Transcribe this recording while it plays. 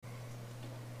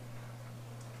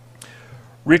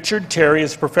Richard Terry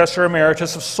is Professor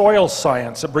Emeritus of Soil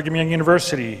Science at Brigham Young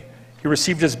University. He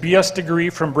received his BS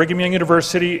degree from Brigham Young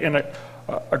University in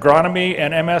agronomy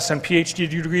and MS and PhD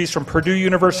degrees from Purdue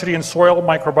University in soil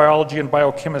microbiology and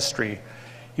biochemistry.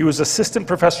 He was Assistant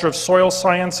Professor of Soil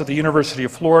Science at the University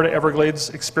of Florida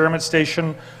Everglades Experiment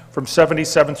Station from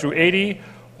 77 through 80.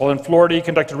 While in Florida, he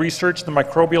conducted research in the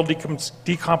microbial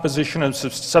decomposition and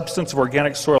substance of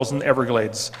organic soils in the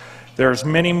Everglades. There's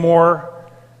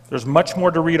much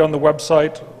more to read on the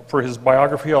website for his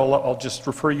biography. I'll just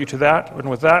refer you to that. And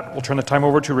with that, we'll turn the time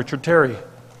over to Richard Terry.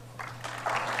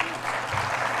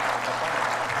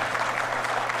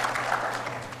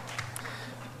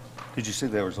 Did you see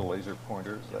there was a laser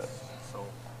pointer? Is that? So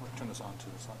we'll turn this on too.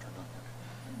 It's not turned on yet.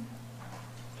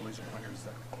 The laser pointer is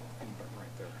that button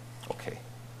right there. Okay.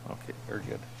 Okay, very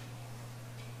good.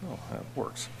 Oh, that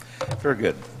works. Very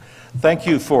good. Thank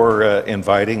you for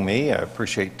inviting me. I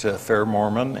appreciate Fair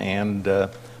Mormon and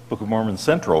Book of Mormon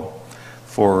Central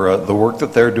for the work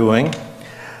that they're doing.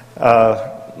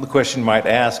 The question you might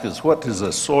ask is, what is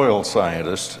a soil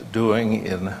scientist doing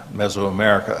in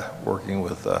Mesoamerica, working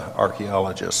with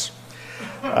archaeologists?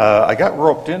 I got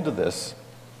roped into this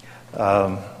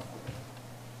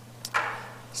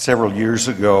several years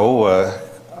ago.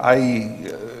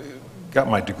 I got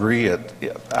my degree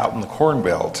out in the Corn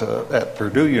Belt at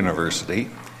Purdue University,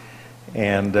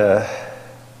 and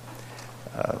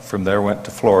from there went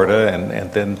to Florida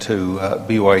and then to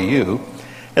BYU.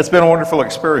 It's been a wonderful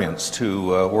experience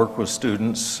to work with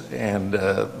students, and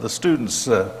the students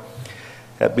at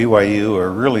BYU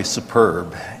are really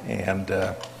superb. And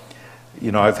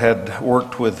you know, I've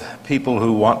worked with people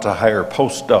who want to hire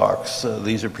postdocs.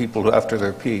 These are people who, after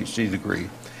their PhD degree,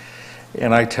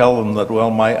 and I tell them that, well,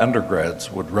 my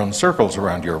undergrads would run circles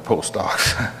around your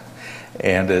postdocs.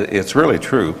 And it's really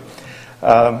true.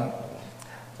 Let's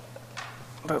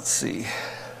see.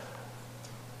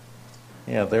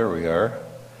 Yeah, there we are,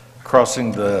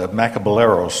 crossing the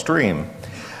Macabelero stream.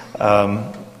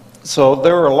 So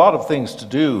there are a lot of things to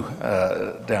do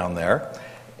down there.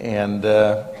 And,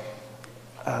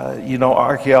 you know,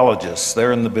 archaeologists,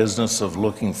 they're in the business of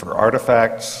looking for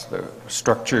artifacts, their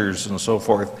structures, and so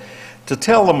forth, to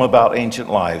tell them about ancient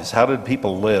lives. How did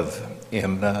people live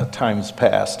in times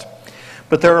past?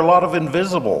 But there are a lot of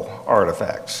invisible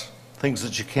artifacts, things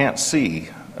that you can't see.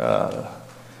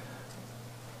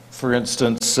 For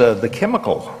instance, the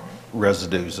chemical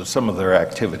residues of some of their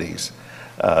activities.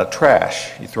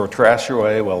 Trash. You throw trash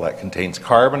away, well, that contains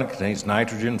carbon, it contains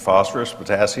nitrogen, phosphorus,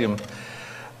 potassium.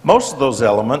 Most of those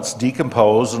elements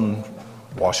decompose and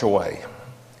wash away,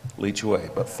 leach away,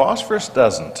 but phosphorus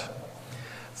doesn't.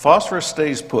 Phosphorus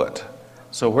stays put.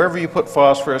 So wherever you put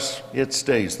phosphorus, it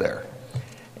stays there.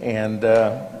 And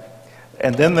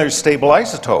then there's stable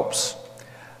isotopes.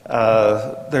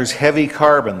 There's heavy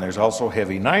carbon, there's also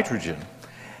heavy nitrogen.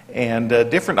 And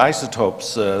different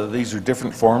isotopes, these are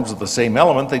different forms of the same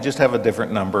element, they just have a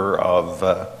different number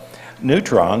of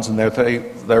neutrons, and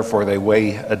therefore they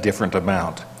weigh a different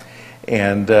amount.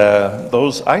 And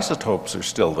those isotopes are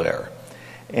still there.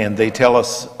 And they tell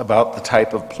us about the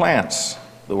type of plants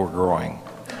that we're growing.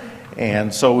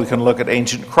 And so we can look at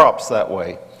ancient crops that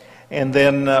way. And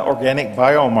then organic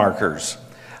biomarkers.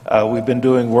 We've been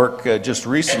doing work just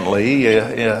recently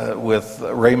with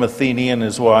Ray Matheny and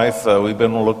his wife. We've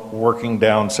been working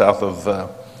down south of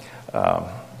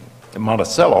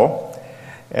Monticello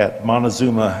at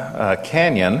Montezuma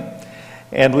Canyon,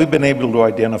 and we've been able to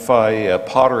identify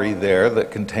pottery there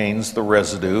that contains the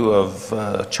residue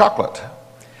of chocolate.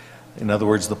 In other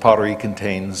words, the pottery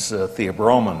contains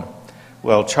theobromine.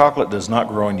 Well, chocolate does not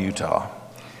grow in Utah.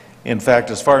 In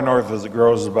fact, as far north as it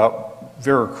grows is about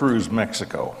Veracruz,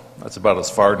 Mexico. That's about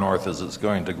as far north as it's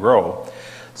going to grow.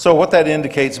 So what that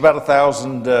indicates, about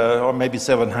 1,000 or maybe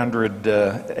 700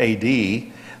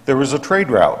 AD, there was a trade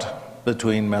route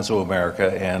between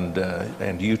Mesoamerica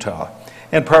and Utah,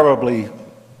 and probably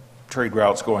trade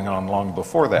routes going on long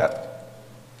before that.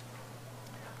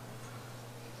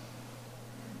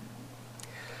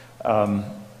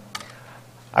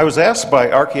 I was asked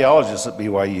by archaeologists at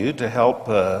BYU to help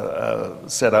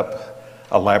set up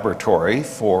a laboratory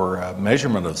for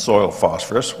measurement of soil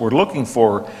phosphorus. We're looking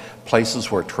for places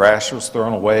where trash was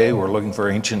thrown away. We're looking for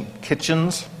ancient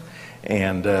kitchens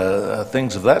and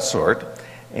things of that sort.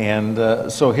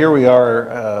 And so here we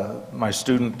are, my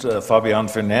student Fabian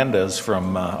Fernandez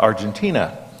from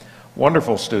Argentina,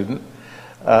 wonderful student.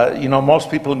 You know, most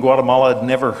people in Guatemala had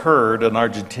never heard an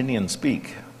Argentinian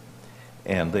speak.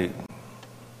 And they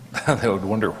would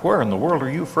wonder, where in the world are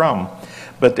you from?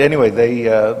 But anyway,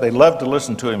 they love to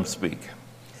listen to him speak.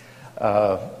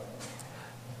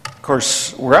 Of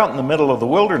course, we're out in the middle of the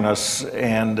wilderness,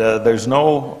 and there's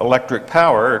no electric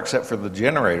power except for the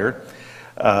generator.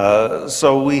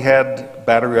 So we had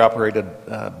battery-operated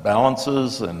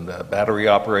balances and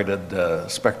battery-operated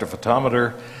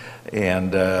spectrophotometer,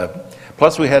 and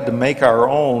plus we had to make our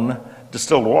own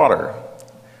distilled water.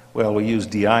 Well, we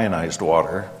used deionized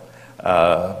water,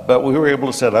 but we were able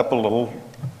to set up a little,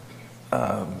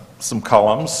 some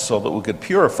columns so that we could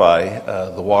purify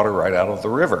the water right out of the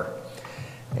river,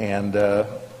 and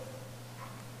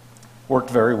worked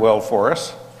very well for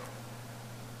us.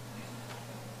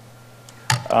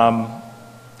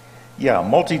 Yeah,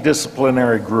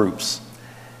 multidisciplinary groups.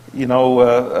 You know,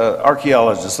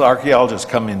 archaeologists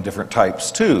come in different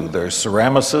types too. There's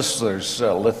ceramicists, there's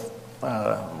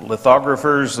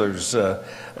lithographers, there's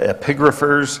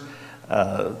epigraphers.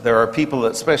 There are people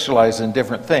that specialize in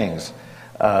different things.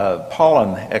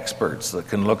 Pollen experts that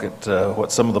can look at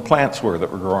what some of the plants were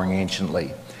that were growing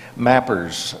anciently.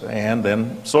 Mappers, and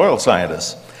then soil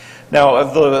scientists. Now,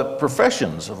 of the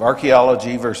professions of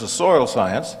archaeology versus soil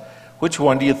science, which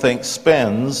one do you think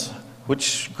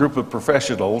which group of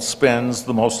professionals spends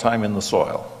the most time in the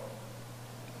soil?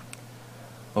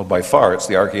 Well, by far, it's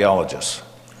the archaeologists.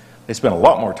 They spend a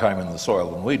lot more time in the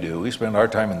soil than we do. We spend our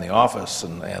time in the office,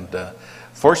 and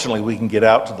fortunately, we can get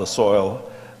out to the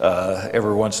soil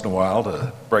every once in a while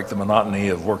to break the monotony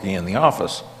of working in the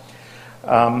office.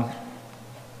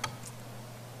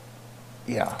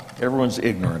 Yeah, everyone's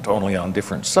ignorant only on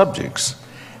different subjects.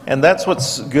 And that's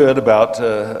what's good about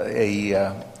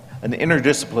an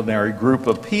interdisciplinary group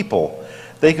of people.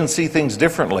 They can see things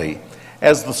differently.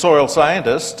 As the soil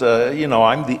scientist, you know,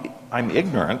 I'm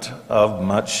ignorant of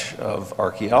much of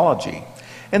archaeology,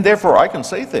 and therefore I can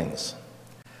say things.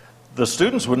 The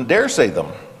students wouldn't dare say them,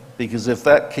 because if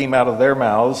that came out of their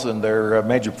mouths and their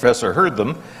major professor heard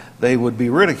them, they would be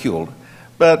ridiculed.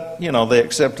 But, you know, they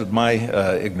accepted my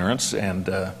ignorance, and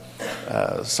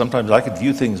sometimes I could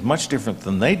view things much different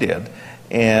than they did,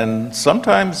 and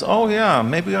sometimes, oh yeah,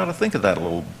 maybe I ought to think of that a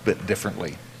little bit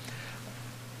differently.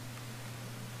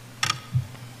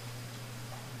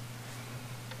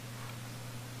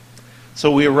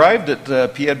 So we arrived at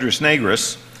Piedras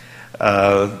Negras.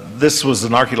 This was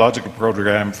an archaeological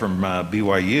program from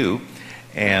BYU,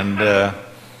 and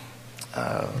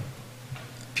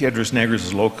Piedras Negras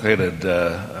is located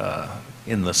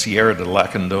in the Sierra de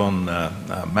Lacandon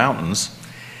mountains,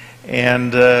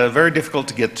 and very difficult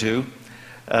to get to.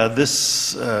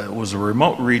 This was a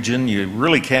remote region. You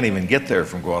really can't even get there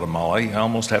from Guatemala. You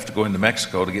almost have to go into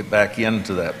Mexico to get back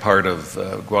into that part of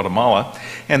Guatemala.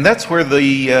 And that's where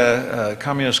the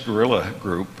communist guerrilla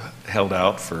group held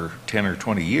out for 10 or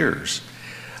 20 years.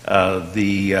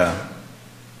 The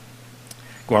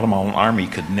Guatemalan army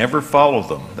could never follow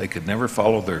them. They could never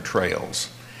follow their trails.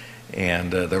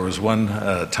 And there was one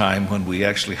time when we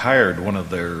actually hired one of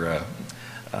their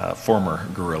former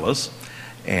guerrillas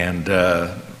and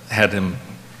had him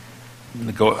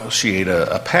negotiate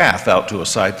a path out to a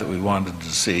site that we wanted to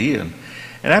see. And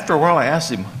after a while I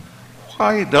asked him,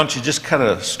 why don't you just cut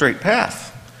a straight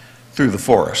path through the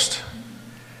forest?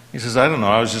 He says, I don't know,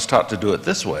 I was just taught to do it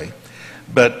this way.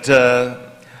 But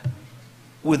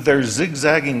with their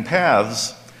zigzagging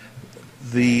paths,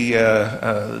 the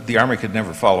army could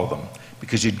never follow them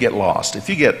because you'd get lost. If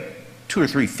you get 2 or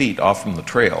 3 feet off from the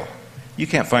trail, you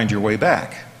can't find your way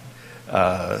back.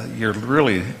 You're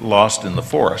really lost in the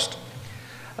forest.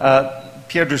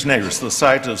 Piedras Negras, the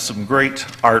site of some great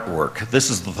artwork. This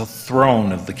is the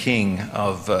throne of the king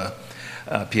of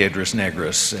Piedras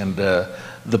Negras, and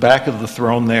the back of the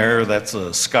throne there, that's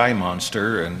a sky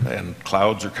monster, and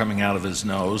clouds are coming out of his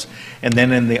nose. And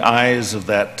then in the eyes of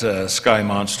that sky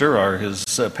monster are his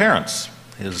parents,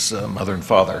 his mother and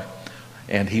father,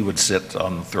 and he would sit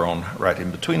on the throne right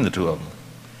in between the two of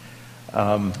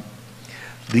them.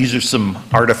 These are some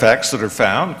artifacts that are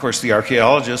found. Of course, the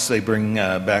archaeologists, they bring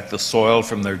back the soil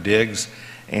from their digs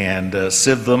and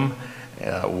sieve them,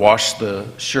 wash the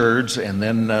sherds, and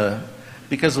then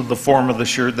because of the form of the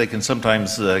sherd, they can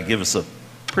sometimes give us a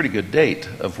pretty good date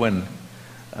of when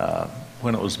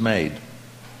it was made.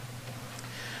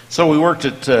 So we worked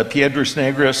at Piedras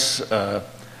Negras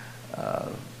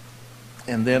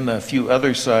and then a few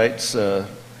other sites,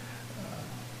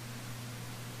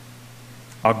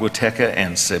 Aguateca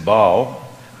and Cebal.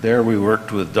 There we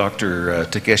worked with Dr.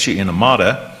 Takeshi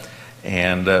Inamada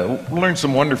and learned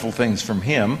some wonderful things from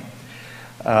him.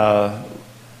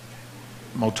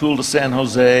 Motul de San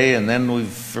Jose, and then we've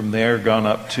from there gone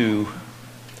up to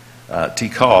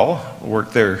Tikal,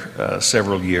 worked there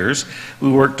several years.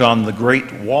 We worked on the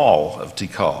Great Wall of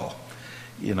Tikal.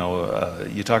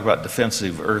 you talk about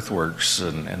defensive earthworks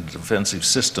and defensive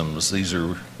systems. These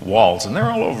are walls, and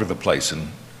they're all over the place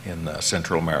in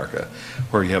Central America,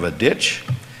 where you have a ditch,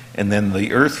 and then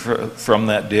the earth from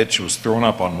that ditch was thrown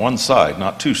up on one side,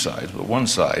 not two sides, but one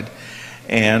side.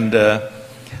 And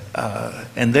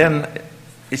then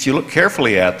if you look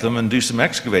carefully at them and do some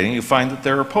excavating, you find that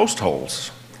there are post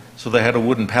holes. So they had a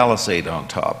wooden palisade on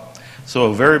top.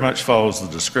 So it very much follows the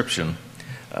description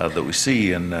that we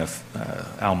see in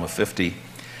Alma 50.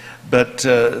 But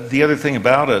the other thing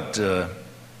about it,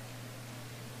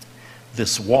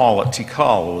 this wall at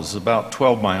Tikal was about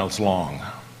 12 miles long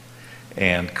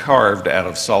and carved out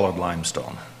of solid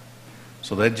limestone.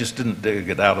 So they just didn't dig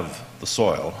it out of the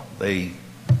soil. They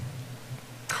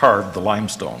carved the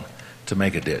limestone to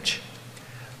make a ditch.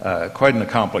 Quite an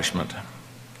accomplishment.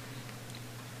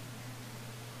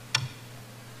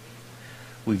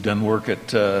 We've done work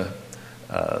at,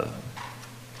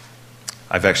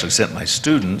 I've actually sent my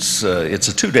students, it's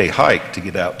a 2-day hike to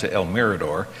get out to El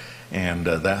Mirador, and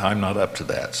I'm not up to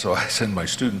that, so I send my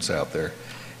students out there,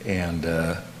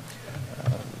 and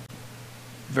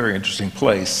very interesting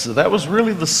place. So that was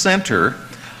really the center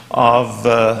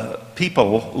of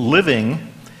people living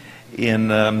in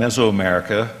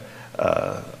Mesoamerica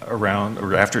around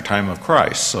or after time of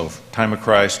Christ. So time of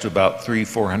Christ to about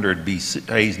 300-400 BC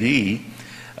AD,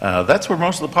 that's where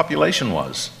most of the population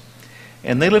was.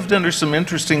 And they lived under some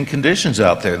interesting conditions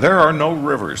out there. There are no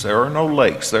rivers, there are no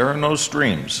lakes, there are no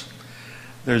streams.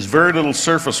 There's very little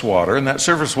surface water, and that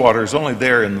surface water is only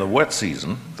there in the wet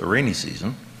season, the rainy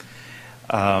season.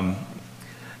 And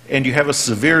you have a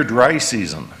severe dry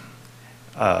season.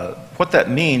 What that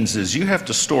means is you have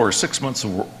to store 6 months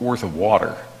worth of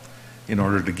water in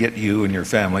order to get you and your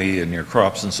family and your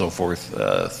crops and so forth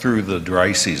through the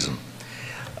dry season.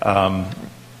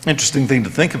 Interesting thing to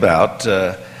think about,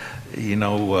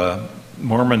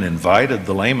 Mormon invited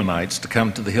the Lamanites to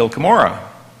come to the Hill Cumorah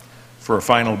for a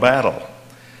final battle.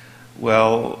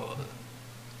 Well,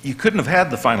 you couldn't have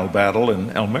had the final battle in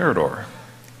El Mirador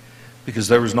because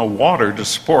there was no water to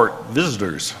support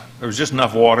visitors. There was just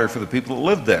enough water for the people that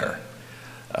lived there.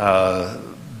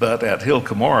 But at Hill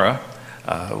Cumorah,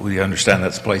 we understand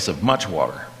that's a place of much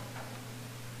water.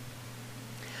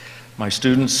 My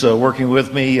students working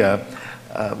with me,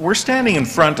 we're standing in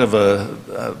front of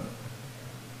a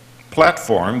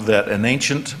platform that an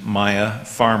ancient Maya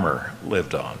farmer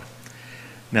lived on.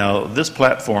 Now, this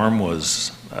platform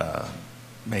was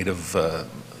made of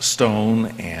stone,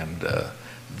 and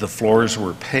the floors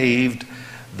were paved.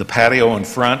 The patio in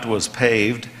front was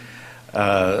paved.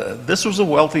 This was a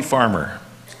wealthy farmer.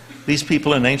 These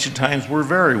people in ancient times were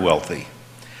very wealthy.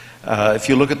 If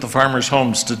you look at the farmers'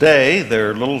 homes today,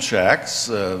 they're little shacks,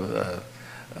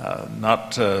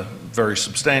 not very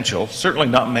substantial, certainly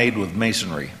not made with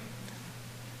masonry.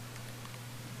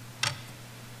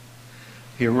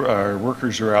 Here our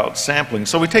workers are out sampling.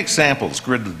 So we take samples,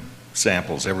 gridded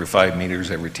samples, every 5 meters,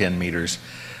 every 10 meters.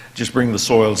 Just bring the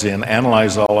soils in,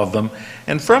 analyze all of them,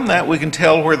 and from that we can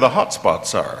tell where the hot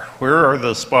spots are. Where are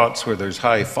the spots where there's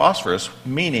high phosphorus,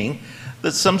 meaning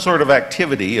that some sort of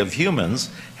activity of humans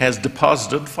has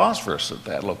deposited phosphorus at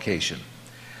that location.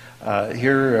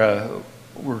 Here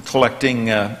we're collecting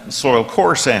soil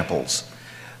core samples.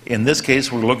 In this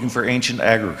case, we're looking for ancient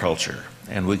agriculture,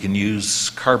 and we can use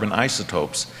carbon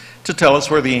isotopes to tell us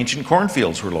where the ancient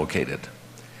cornfields were located.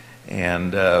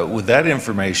 And with that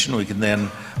information, we can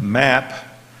then map,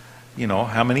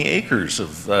 how many acres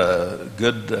of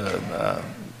good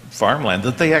farmland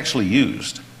that they actually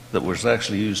used, that was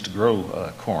actually used to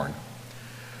grow corn.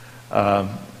 I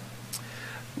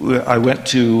went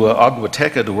to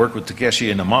Aguateca to work with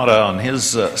Takeshi Inamada on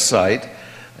his site.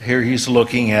 Here he's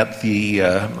looking at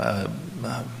the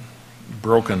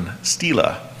broken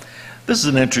stela. This is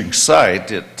an interesting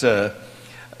site. It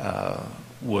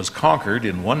was conquered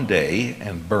in one day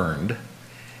and burned,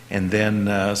 and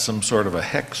then some sort of a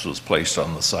hex was placed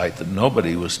on the site that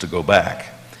nobody was to go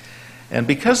back. And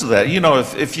because of that,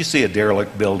 if you see a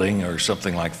derelict building or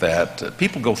something like that,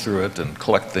 people go through it and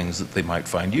collect things that they might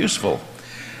find useful.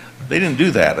 They didn't do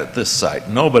that at this site.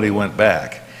 Nobody went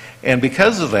back. And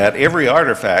because of that, every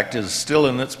artifact is still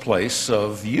in its place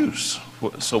of use.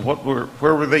 So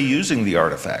where were they using the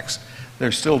artifacts?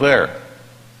 They're still there.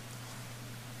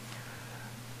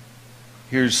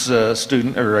 Here's a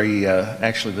student,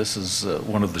 actually this is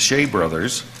one of the Shea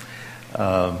brothers.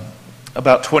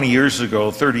 About 20 years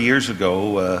ago, 30 years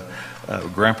ago,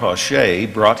 Grandpa Shea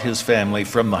brought his family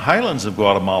from the highlands of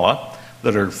Guatemala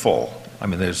that are full. I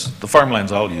mean, the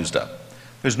farmland's all used up.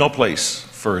 There's no place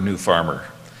for a new farmer.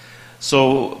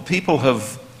 So people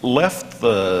have left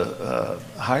the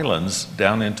highlands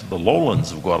down into the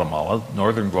lowlands of Guatemala,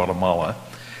 northern Guatemala.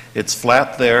 It's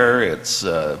flat there, it's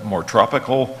more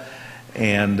tropical,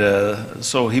 and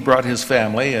so he brought his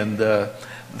family, and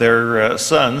their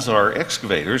sons are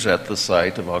excavators at the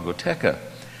site of Aguateca.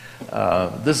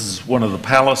 This is one of the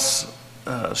palace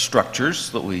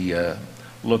structures that we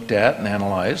looked at and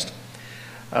analyzed.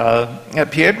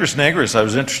 At Piedras Negras, I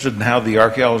was interested in how the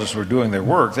archaeologists were doing their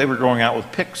work. They were going out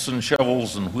with picks and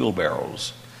shovels and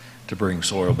wheelbarrows to bring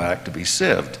soil back to be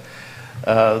sieved.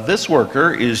 This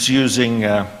worker is using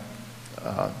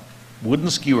wooden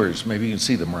skewers, maybe you can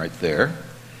see them right there,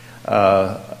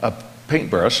 a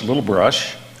paintbrush, a little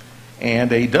brush,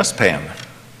 and a dustpan.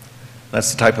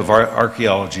 That's the type of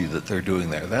archaeology that they're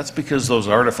doing there. That's because those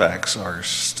artifacts are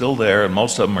still there, and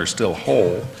most of them are still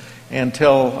whole, and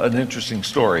tell an interesting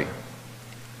story.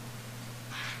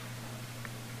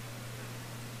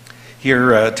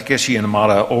 Here, Takeshi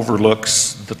Inamata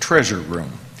overlooks the treasure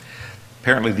room.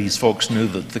 Apparently these folks knew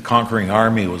that the conquering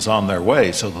army was on their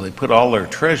way, so they put all their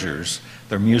treasures,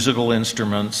 their musical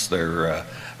instruments, their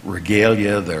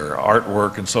regalia, their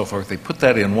artwork, and so forth, they put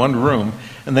that in one room,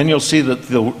 and then you'll see that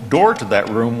the door to that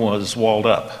room was walled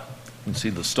up. You can see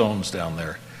the stones down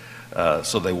there.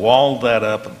 So they walled that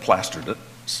up and plastered it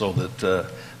so that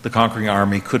the conquering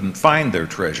army couldn't find their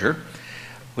treasure,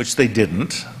 which they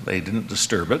didn't. They didn't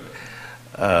disturb it.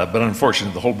 But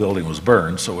unfortunately, the whole building was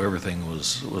burned, so everything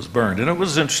was burned. And it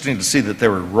was interesting to see that there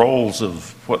were rolls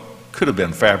of what could have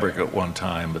been fabric at one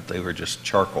time, but they were just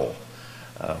charcoal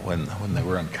when they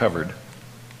were uncovered.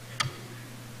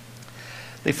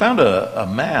 They found a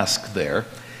mask there.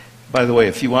 By the way,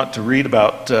 if you want to read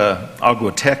about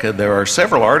Aguateca, there are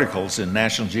several articles in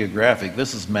National Geographic.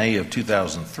 This is May of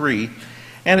 2003,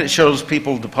 and it shows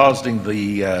people depositing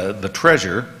the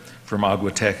treasure from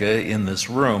Aguateca in this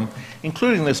room,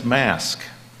 including this mask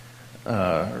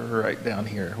right down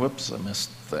here. Whoops, I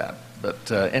missed that.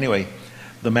 But anyway,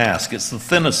 the mask. It's the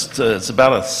thinnest, it's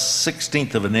about a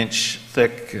 1/16 of an inch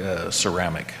thick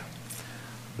ceramic.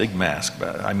 Big mask.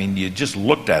 I mean, you just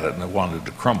looked at it and it wanted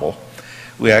to crumble.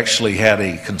 We actually had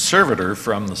a conservator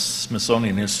from the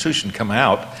Smithsonian Institution come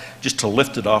out just to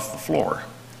lift it off the floor,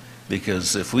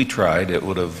 because if we tried, it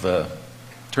would have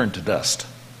turned to dust.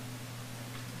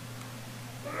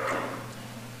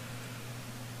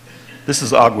 This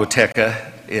is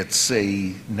Aguateca. It's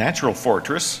a natural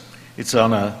fortress. It's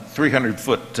on a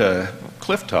 300-foot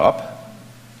cliff top.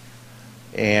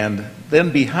 And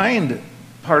then behind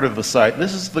part of the site,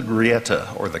 this is the grieta,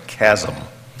 or the chasm.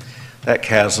 That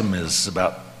chasm is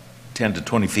about 10 to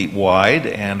 20 feet wide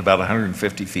and about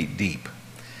 150 feet deep.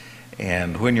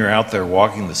 And when you're out there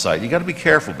walking the site, you got to be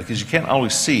careful because you can't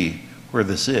always see where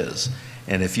this is.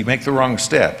 And if you make the wrong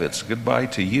step, it's goodbye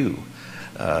to you.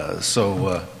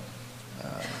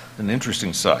 An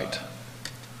interesting site.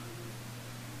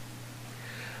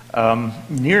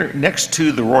 Next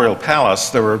to the Royal Palace,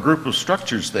 there were a group of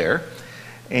structures there,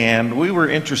 and we were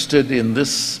interested in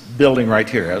this building right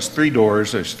here. It has 3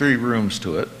 doors, there's 3 rooms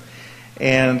to it,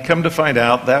 and come to find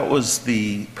out that was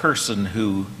the person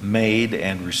who made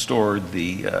and restored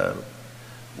the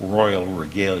royal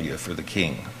regalia for the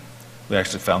king. We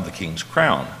actually found the king's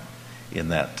crown in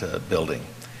that building.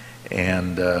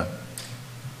 And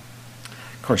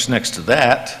of course, next to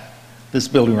that, this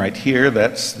building right here,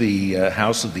 that's the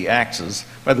House of the Axes.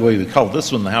 By the way, we called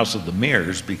this one the House of the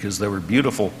Mirrors because there were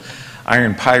beautiful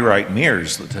iron pyrite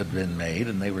mirrors that had been made,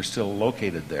 and they were still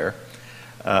located there.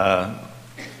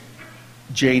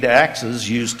 Jade axes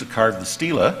used to carve the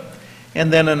stela.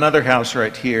 And then another house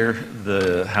right here,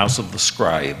 the House of the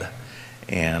Scribe.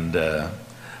 And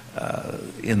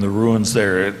in the ruins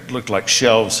there, it looked like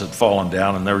shelves had fallen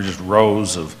down, and there were just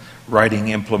rows of writing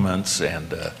implements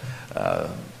and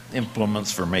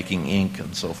implements for making ink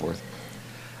and so forth.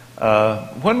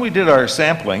 When we did our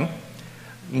sampling,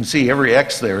 you can see every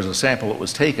X there is a sample that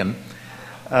was taken,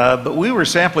 but we were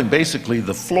sampling basically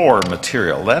the floor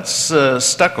material. That's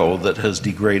stucco that has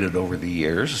degraded over the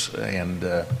years, and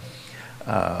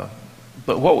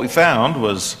but what we found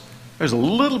was there's a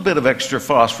little bit of extra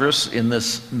phosphorus in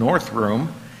this north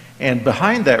room, and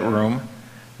behind that room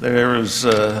there is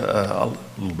a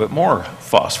little bit more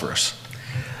phosphorus.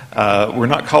 We're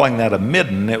not calling that a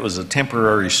midden. It was a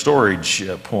temporary storage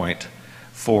point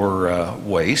for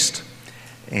waste.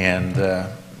 And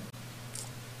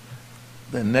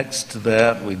then next to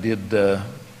that, we did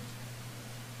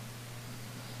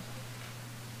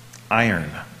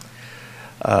iron.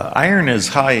 Iron is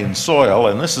high in soil,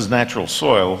 and this is natural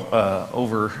soil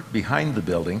over behind the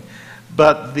building.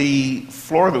 But the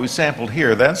floor that we sampled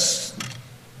here, that's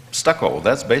stucco.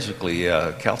 That's basically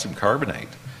calcium carbonate.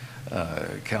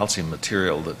 calcium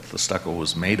material that the stucco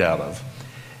was made out of,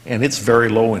 and it's very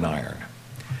low in iron.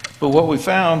 But what we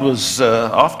found was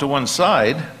off to one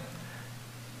side,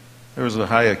 there was a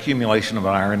high accumulation of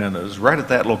iron, and it was right at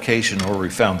that location where we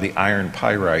found the iron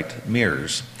pyrite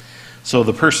mirrors. So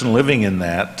the person living in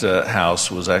that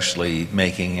house was actually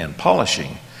making and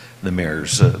polishing the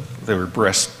mirrors. They were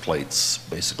breastplates,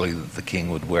 basically, that the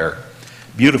king would wear.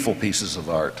 Beautiful pieces of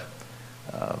art.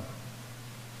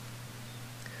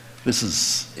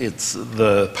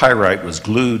 The pyrite was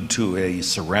glued to a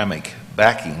ceramic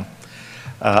backing.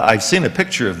 I've seen a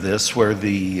picture of this where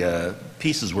the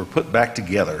pieces were put back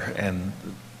together, and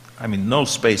I mean no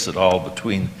space at all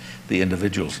between the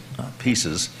individual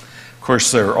pieces. Of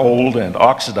course, they're old and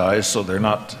oxidized, so they're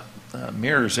not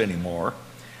mirrors anymore.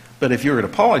 But if you were to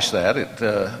polish that,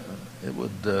 it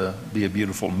would be a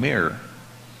beautiful mirror.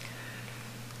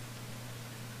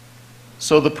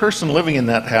 So the person living in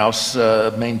that house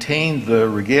maintained the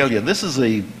regalia. This is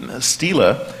a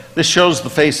stela. This shows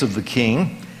the face of the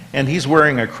king, and he's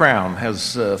wearing a crown.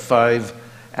 Has 5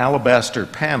 alabaster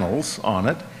panels on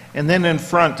it, and then in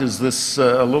front is this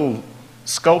little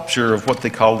sculpture of what they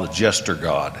call the jester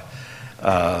god.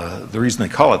 The reason they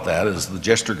call it that is the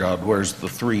jester god wears the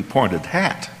 3-pointed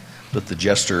hat that the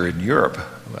jester in Europe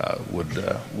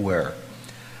would wear.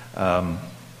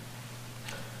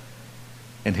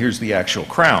 And here's the actual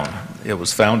crown. It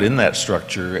was found in that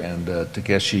structure, and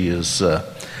Takeshi is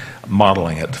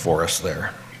modeling it for us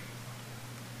there.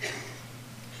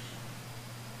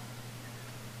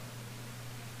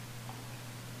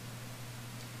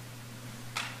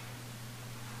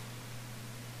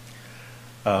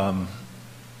 Of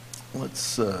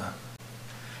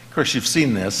course, you've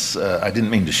seen this. I didn't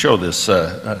mean to show this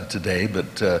today,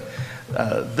 but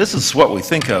this is what we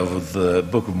think of the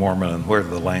Book of Mormon and where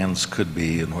the lands could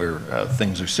be and where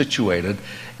things are situated.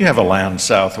 You have a land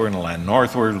southward and a land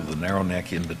northward with the narrow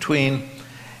neck in between,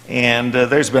 and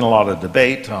there's been a lot of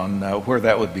debate on where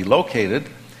that would be located.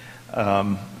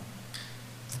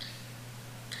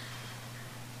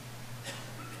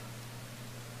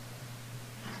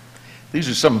 These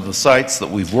are some of the sites that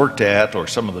we've worked at, or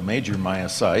some of the major Maya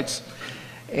sites.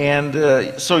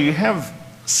 And so you have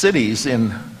cities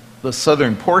in the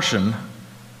southern portion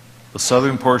of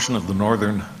the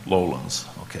northern lowlands,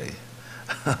 okay.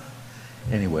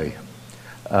 Anyway,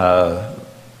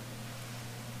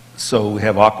 so we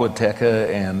have Aquateca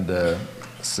and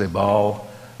Cebal,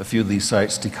 a few of these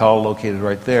sites, Tikal located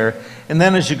right there. And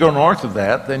then as you go north of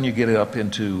that, then you get up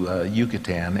into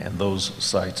Yucatan and those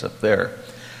sites up there.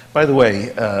 By the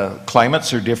way,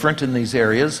 climates are different in these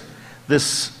areas.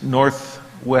 This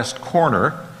northwest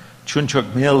corner,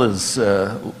 Chunchok Mill is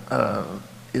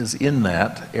in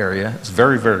that area. It's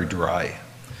very, very dry.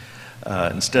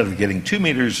 Instead of getting 2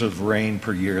 meters of rain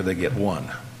per year, they get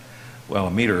 1. Well,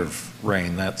 a meter of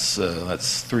rain, that's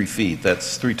 3 feet.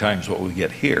 That's 3 times what we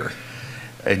get here.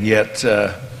 And yet,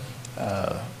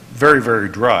 very, very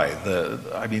dry.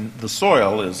 The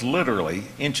soil is literally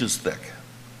inches thick.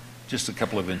 Just a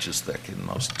couple of inches thick in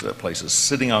most places,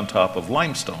 sitting on top of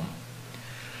limestone.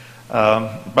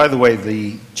 By the way,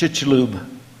 the Chicxulub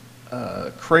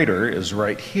crater is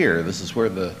right here. This is where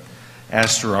the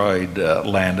asteroid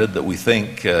landed that we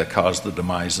think caused the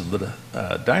demise of the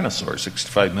dinosaurs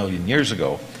 65 million years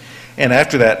ago. And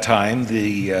after that time,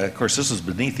 of course, this is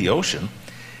beneath the ocean,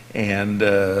 and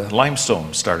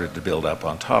limestone started to build up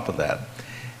on top of that.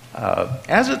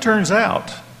 As it turns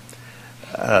out,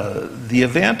 the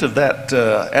event of that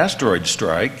asteroid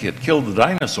strike, it killed the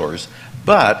dinosaurs,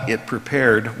 but it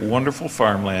prepared wonderful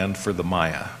farmland for the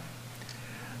Maya.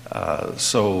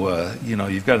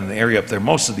 You've got an area up there.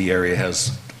 Most of the area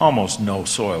has almost no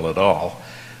soil at all.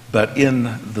 But in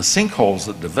the sinkholes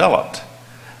that developed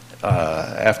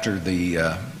after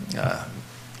the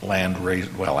land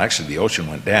raised, well, actually the ocean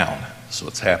went down, so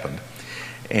it's happened.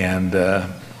 And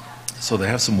so they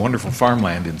have some wonderful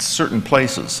farmland in certain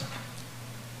places.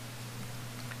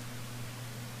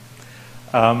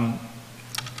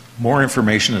 More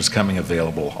information is coming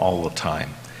available all the time.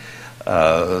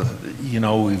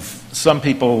 Some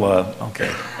people,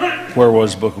 where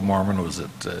was Book of Mormon? Was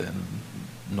it in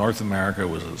North America?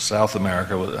 Was it South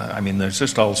America? I mean, there's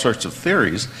just all sorts of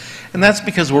theories. And that's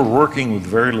because we're working with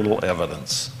very little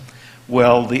evidence.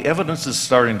 Well, the evidence is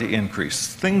starting to increase.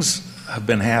 Things have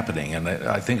been happening, and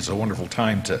I think it's a wonderful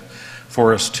time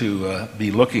for us to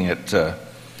be looking at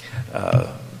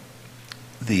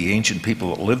the ancient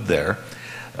people that lived there.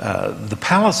 The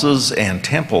palaces and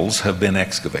temples have been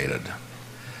excavated.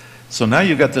 So now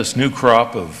you've got this new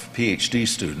crop of PhD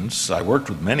students. I worked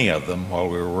with many of them while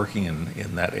we were working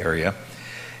in that area.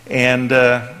 And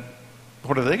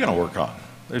what are they going to work on?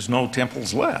 There's no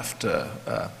temples left.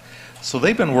 So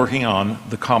they've been working on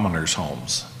the commoners'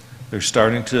 homes. They're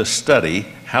starting to study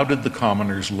how did the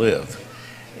commoners live.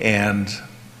 And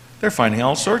they're finding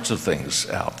all sorts of things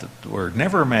out that were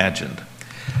never imagined.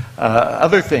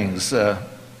 Other things,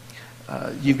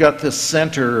 you've got this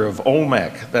center of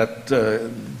Olmec, that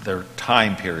their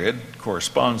time period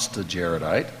corresponds to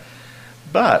Jaredite.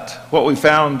 But what we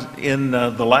found in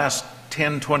the last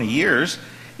 10, 20 years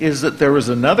is that there was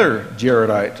another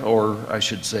Jaredite, or I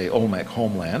should say Olmec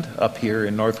homeland, up here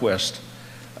in northwest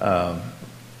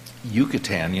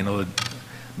Yucatan, you know, the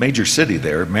major city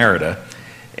there, Merida,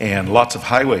 and lots of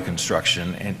highway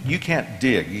construction, and you can't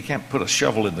dig, you can't put a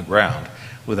shovel in the ground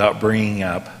without bringing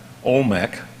up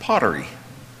Olmec pottery.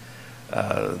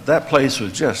 That place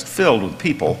was just filled with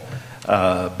people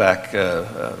back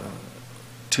 1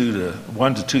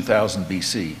 to 2000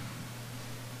 BC.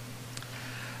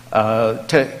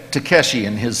 Takeshi,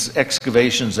 in his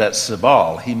excavations at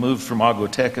Cebal, he moved from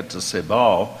Aguateca to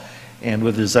Cebal, and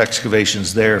with his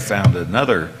excavations there found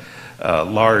another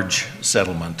large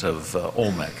settlement of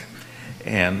Olmec.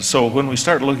 And so when we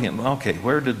start looking at, okay,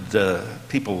 where did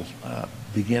people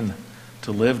begin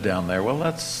to live down there? Well,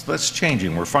 that's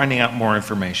changing. We're finding out more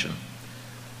information.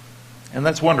 And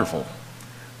that's wonderful.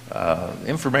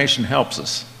 Information helps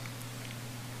us.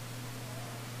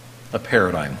 A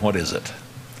paradigm, what is it?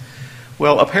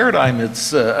 Well, a paradigm,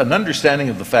 it's an understanding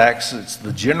of the facts. It's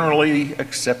the generally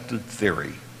accepted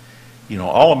theory. You know,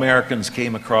 all Americans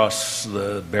came across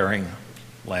the Bering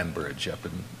Land Bridge up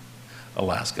in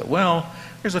Alaska. Well,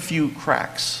 there's a few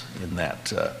cracks in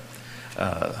that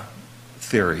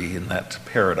theory, in that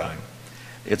paradigm.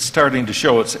 It's starting to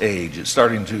show its age. It's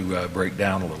starting to break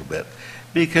down a little bit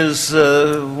because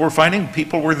we're finding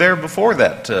people were there before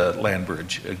that land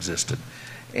bridge existed.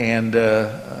 And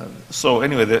so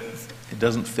anyway, it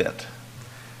doesn't fit.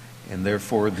 And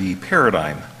therefore the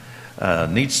paradigm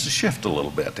needs to shift a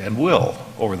little bit, and will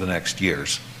over the next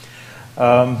years.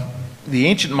 The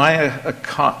ancient Maya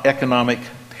economic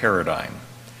paradigm,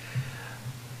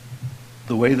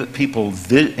 the way that people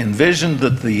envisioned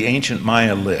that the ancient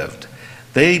Maya lived,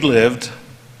 they lived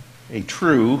a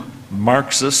true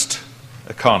Marxist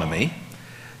economy.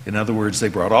 In other words, they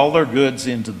brought all their goods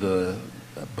into the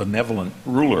benevolent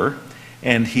ruler,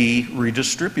 and he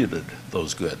redistributed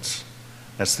those goods.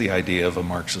 That's the idea of a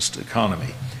Marxist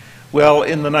economy. Well,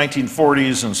 in the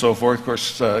 1940s and so forth, of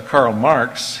course, Karl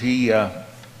Marx, he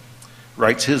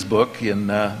writes his book in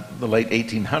the late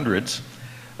 1800s.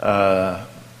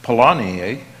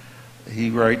 Polanyi, he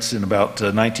writes in about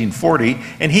 1940,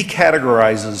 and he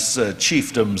categorizes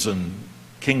chiefdoms and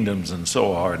kingdoms and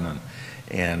so on,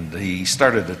 and he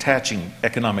started attaching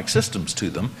economic systems to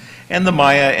them, and the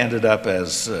Maya ended up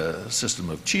as a system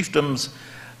of chiefdoms,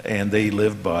 and they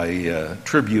lived by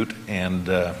tribute and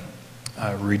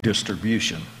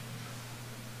redistribution.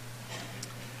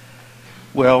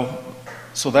 Well,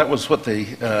 so that was what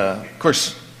they, of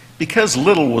course, because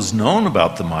little was known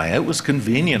about the Maya, it was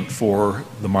convenient for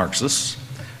the Marxists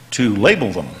to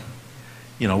label them.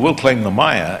 You know, we'll claim the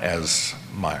Maya as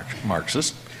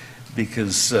Marxist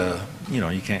because, you know,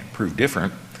 you can't prove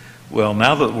different. Well,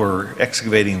 now that we're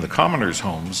excavating the commoners'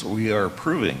 homes, we are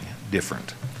proving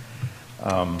different.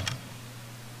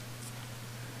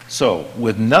 So,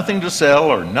 with nothing to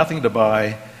sell or nothing to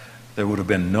buy, there would have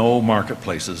been no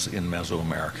marketplaces in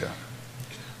Mesoamerica.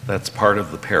 That's part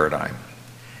of the paradigm.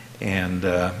 And,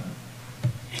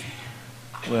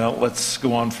 well, let's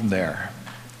go on from there.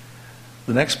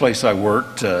 The next place I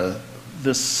worked,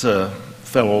 this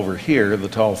fellow over here, the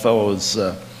tall fellow, is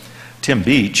Tim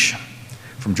Beach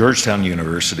from Georgetown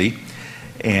University.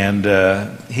 And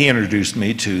he introduced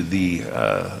me to the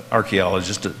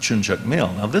archaeologist at Chunchuk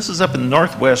Mill. Now, this is up in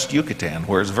northwest Yucatan,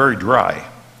 where it's very dry.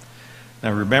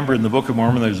 Now, remember in the Book of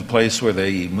Mormon, there's a place where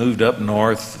they moved up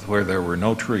north where there were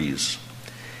no trees.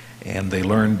 And they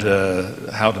learned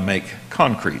how to make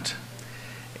concrete.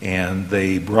 And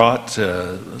they brought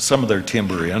some of their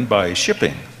timber in by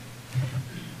shipping.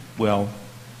 Well,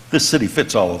 this city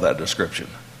fits all of that description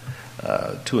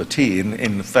to a T.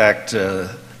 In fact,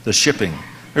 the shipping,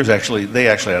 they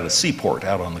actually had a seaport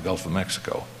out on the Gulf of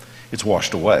Mexico. It's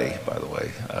washed away, by the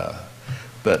way.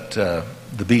 But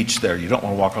the beach there, you don't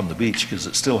want to walk on the beach because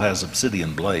it still has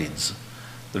obsidian blades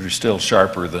that are still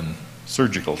sharper than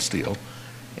surgical steel.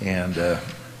 And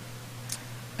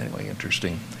anyway,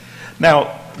 interesting.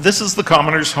 Now, this is the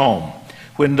commoner's home.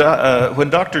 When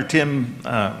Dr.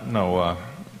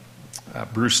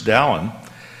 Bruce Dallin,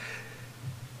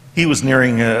 he was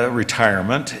nearing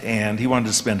retirement, and he wanted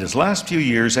to spend his last few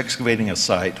years excavating a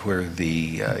site where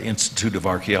the Institute of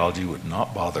Archaeology would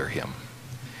not bother him.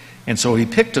 And so he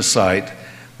picked a site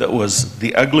that was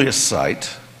the ugliest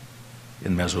site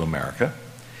in Mesoamerica,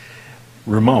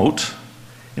 remote.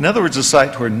 In other words, a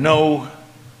site where no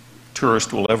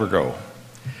tourist will ever go.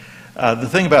 The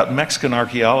thing about Mexican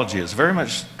archaeology is very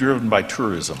much driven by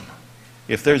tourism.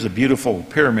 If there's a beautiful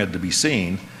pyramid to be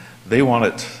seen, they want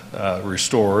it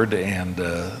restored, and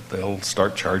they'll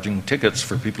start charging tickets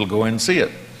for people to go in and see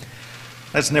it.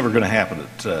 That's never going to happen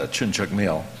at Chunchuk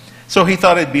Mill. So he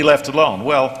thought it'd be left alone.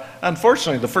 Well,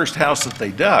 unfortunately, the first house that they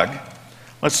dug,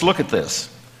 let's look at this.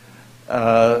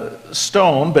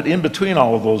 Stone, but in between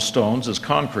all of those stones is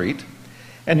concrete.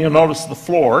 And you'll notice the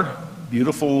floor,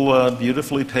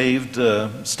 beautifully paved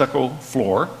stucco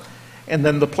floor. And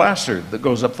then the plaster that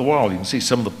goes up the wall. You can see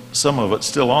some of it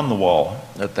still on the wall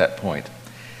at that point.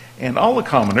 And all the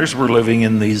commoners were living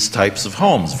in these types of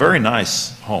homes, very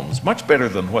nice homes, much better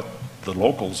than what the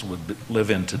locals would live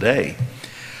in today.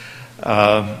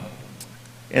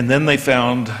 And then they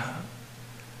found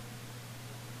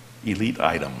elite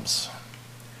items.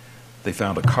 They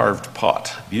found a carved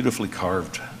pot, beautifully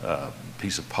carved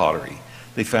piece of pottery.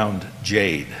 They found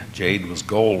jade. Jade was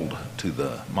gold to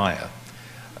the Maya.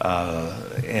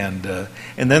 And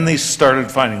then they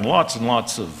started finding lots and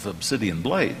lots of obsidian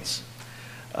blades.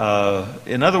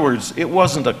 In other words, it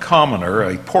wasn't a commoner,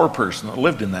 a poor person that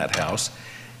lived in that house.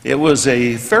 It was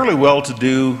a fairly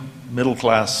well-to-do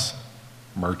middle-class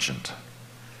merchant.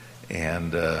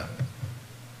 And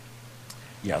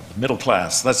yeah, the middle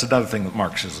class, that's another thing that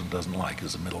Marxism doesn't like,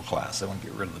 is the middle class. They want to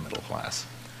get rid of the middle class.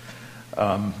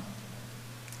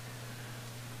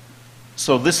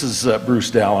 So this is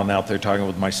Bruce Dallin out there talking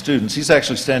with my students. He's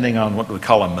actually standing on what we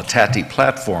call a metate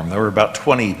platform. There were about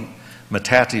 20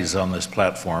 metates on this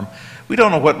platform. We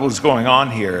don't know what was going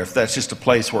on here, if that's just a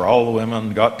place where all the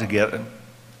women got together.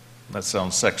 That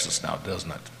sounds sexist now,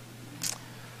 doesn't it?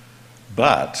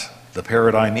 But the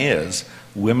paradigm is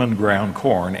women ground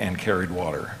corn and carried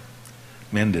water.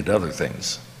 Men did other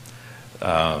things.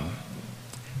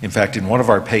 In fact, in one of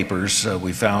our papers,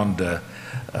 we found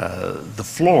the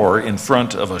floor in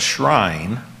front of a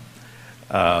shrine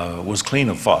was clean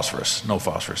of phosphorus, no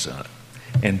phosphorus in it.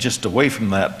 And just away from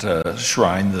that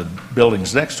shrine, the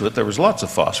buildings next to it, there was lots of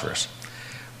phosphorus.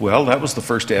 Well, that was the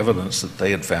first evidence that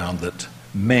they had found that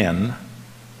men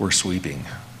were sweeping.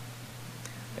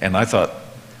 And I thought,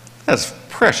 that's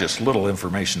precious little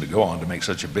information to go on to make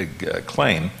such a big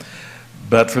claim.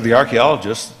 But for the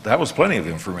archaeologists, that was plenty of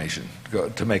information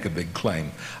to make a big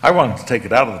claim. I wanted to take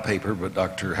it out of the paper, but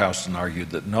Dr. Houston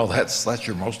argued that, no, that's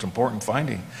your most important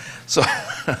finding. So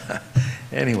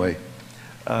anyway,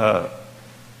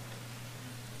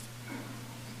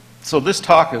 so this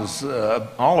talk is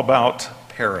all about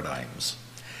paradigms.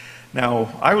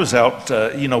 Now, I was out,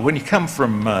 when you come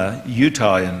from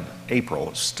Utah in April,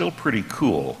 it's still pretty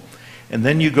cool. And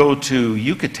then you go to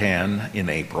Yucatan in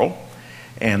April,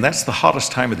 and that's the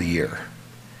hottest time of the year.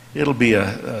 It'll be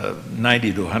a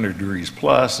 90 to 100 degrees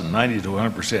plus and 90 to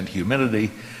 100%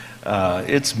 humidity.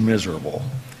 It's miserable.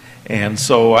 And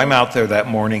so I'm out there that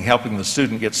morning helping the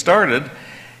student get started,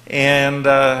 and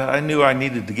I knew I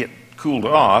needed to get cooled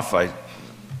off. I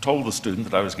told the student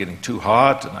that I was getting too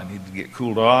hot and I needed to get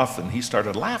cooled off, and he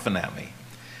started laughing at me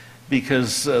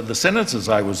because the sentences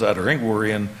I was uttering were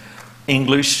in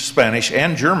English, Spanish,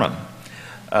 and German,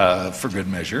 for good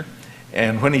measure.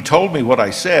 And when he told me what I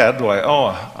said,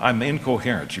 oh, I'm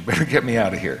incoherent. You better get me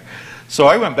out of here. So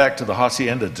I went back to the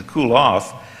hacienda to cool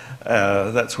off.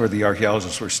 That's where the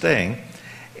archaeologists were staying.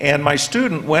 And my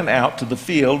student went out to the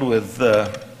field with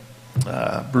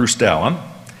Bruce Dallin.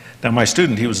 Now, my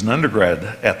student, he was an undergrad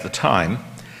at the time,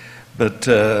 but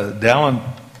Dallin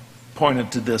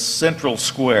pointed to this central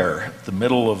square, the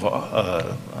middle of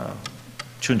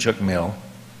Chunchuk Mill,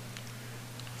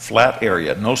 flat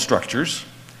area, no structures.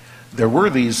 There were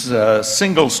these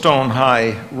single stone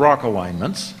high rock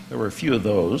alignments. There were a few of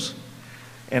those,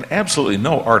 and absolutely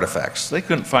no artifacts. They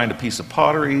couldn't find a piece of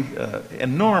pottery,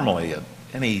 and normally at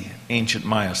any ancient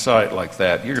Maya site like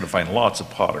that, you're going to find lots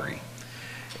of pottery.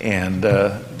 And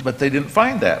but they didn't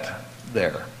find that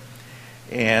there.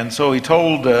 And so he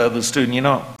told the student,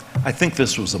 I think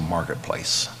this was a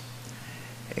marketplace.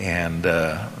 And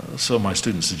so my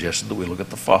student suggested that we look at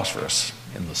the phosphorus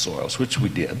in the soils, which we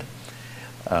did.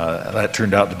 That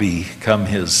turned out to become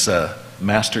his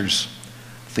master's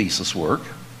thesis work.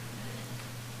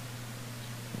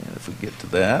 And if we get to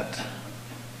that.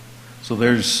 So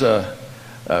there's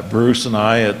Bruce and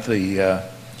I at the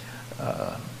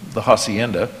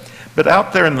hacienda. But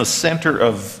out there in the center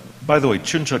of, by the way,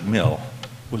 Chunchuk Mill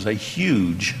was a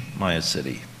huge Maya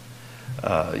city.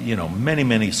 Many,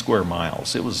 many square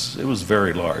miles. It was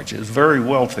very large. It was very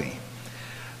wealthy.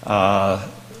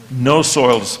 no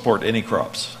soil to support any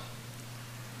crops.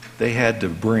 They had to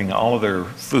bring all of their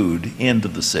food into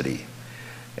the city.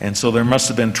 And so there must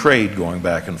have been trade going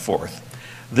back and forth.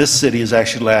 This city is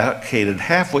actually located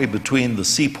halfway between the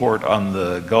seaport on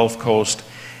the Gulf Coast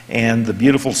and the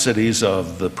beautiful cities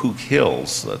of the Pook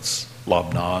Hills. That's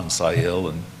Labna and Sahil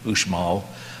and Uxmal.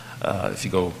 If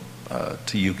you go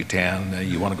to Yucatan,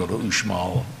 you want to go to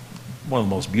Uxmal, one of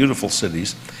the most beautiful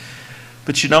cities.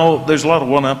 But you know, there's a lot of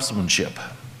one-upsmanship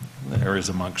there is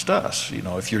amongst us. You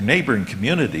know, if your neighboring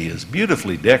community is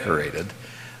beautifully decorated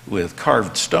with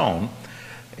carved stone,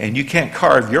 and you can't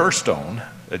carve your stone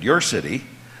at your city,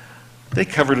 they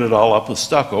covered it all up with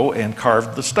stucco and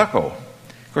carved the stucco.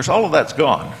 Of course, all of that's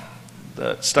gone.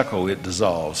 The stucco, it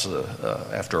dissolves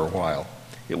after a while.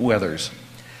 It weathers.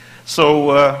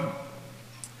 So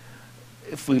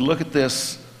if we look at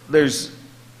this,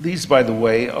 these, by the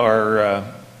way, are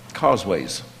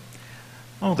causeways.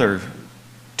 Oh, they're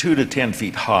 2 to 10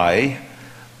 feet high,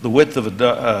 the width of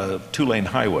a two-lane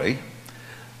highway,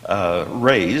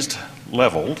 raised,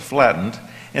 leveled, flattened,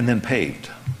 and then paved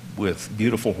with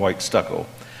beautiful white stucco.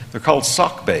 They're called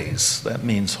sock bays. That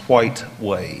means white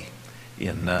way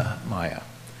in Maya.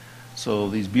 So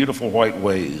these beautiful white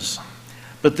ways.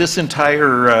 But this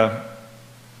entire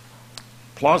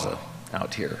plaza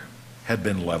out here had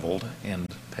been leveled and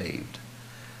paved.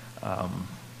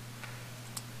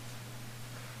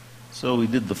 So we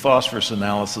did the phosphorus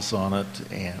analysis on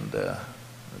it, and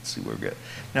let's see where we get.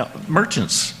 Now,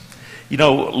 merchants. You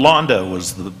know, Londa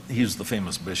was he's the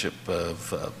famous bishop of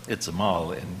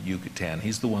Itzamal in Yucatan.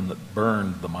 He's the one that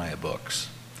burned the Maya books.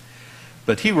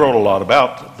 But he wrote a lot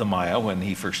about the Maya when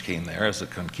he first came there as a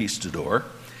conquistador.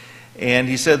 And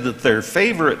he said that their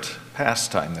favorite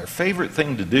pastime, their favorite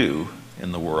thing to do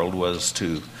in the world was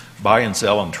to buy and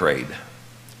sell and trade.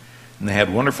 And they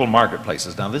had wonderful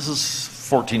marketplaces. Now, this is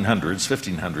 1400s,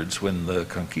 1500s, when the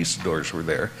conquistadors were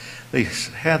there. They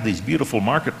had these beautiful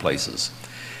marketplaces.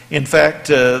 In fact,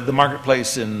 the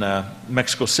marketplace in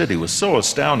Mexico City was so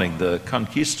astounding, the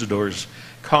conquistadors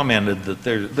commented that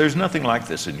there's nothing like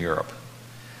this in Europe.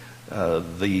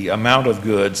 The amount of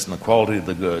goods and the quality of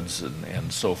the goods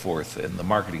and so forth, and the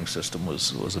marketing system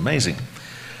was amazing.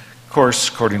 Of course,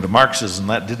 according to Marxism,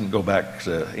 that didn't go back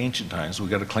to ancient times. We've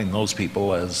got to claim those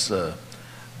people as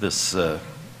this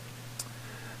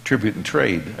tribute and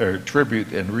trade, or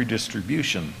tribute and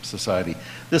redistribution society.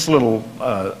 This little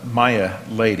Maya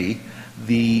lady,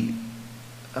 the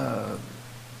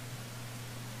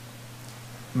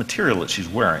material that she's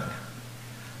wearing,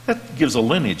 that gives a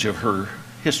lineage of her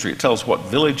history. It tells what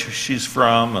village she's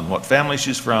from and what family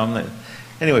she's from.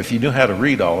 Anyway, if you knew how to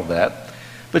read all of that.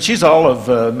 But she's all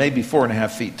of maybe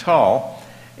 4.5 feet tall,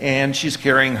 and she's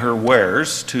carrying her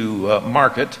wares to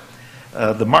market.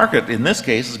 The market, in this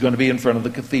case, is going to be in front of the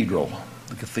cathedral.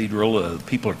 The cathedral,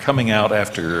 people are coming out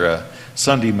after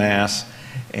Sunday Mass,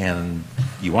 and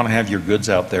you want to have your goods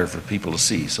out there for people to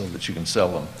see so that you can sell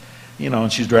them. You know,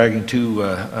 and she's dragging 2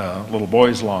 little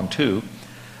boys along, too.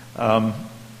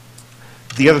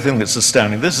 The other thing that's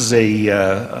astounding, this is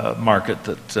a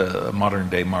market, a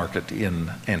modern-day market in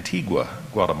Antigua,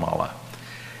 Guatemala.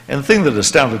 And the thing that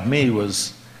astounded me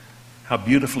was how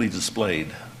beautifully displayed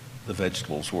the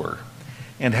vegetables were,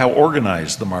 and how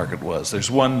organized the market was. There's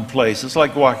one place, it's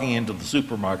like walking into the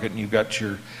supermarket and you've got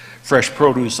your fresh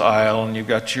produce aisle and you've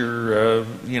got your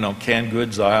canned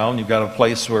goods aisle, and you've got a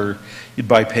place where you'd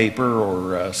buy paper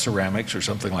or ceramics or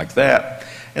something like that.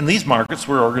 And these markets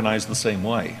were organized the same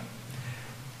way.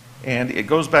 And it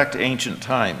goes back to ancient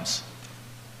times.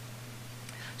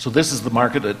 So this is the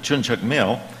market at Chunchuk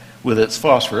Mill with its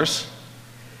phosphorus.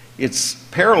 It's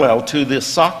parallel to this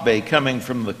sock bay coming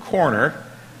from the corner.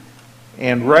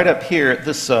 And right up here at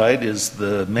this side is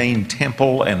the main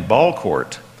temple and ball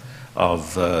court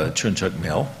of Chunchuk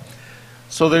Mill.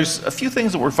 So there's a few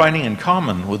things that we're finding in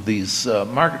common with these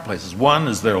marketplaces. One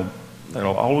is there'll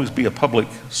always be a public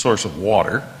source of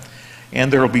water,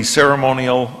 and there will be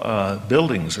ceremonial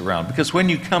buildings around. Because when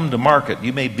you come to market,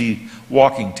 you may be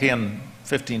walking 10,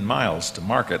 15 miles to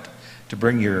market to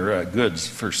bring your goods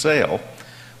for sale.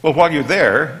 Well, while you're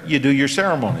there, you do your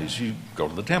ceremonies. You go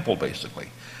to the temple, basically.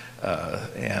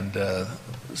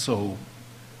 So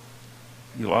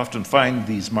you'll often find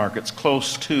these markets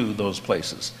close to those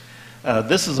places.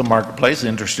 This is a marketplace, an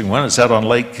interesting one. It's out on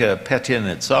Lake Petén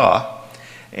Itzá,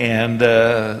 and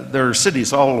there are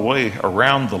cities all the way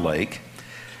around the lake.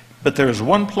 But there's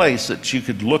one place that you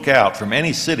could look out from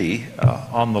any city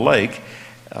on the lake,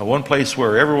 one place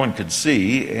where everyone could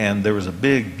see, and there was a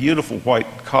big, beautiful white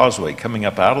causeway coming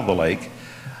up out of the lake,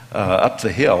 up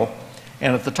the hill.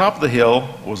 And at the top of the hill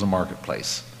was a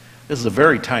marketplace. This is a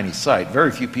very tiny site. Very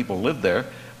few people live there.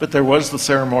 But there was the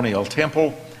ceremonial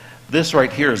temple. This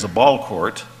right here is a ball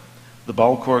court. The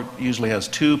ball court usually has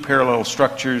two parallel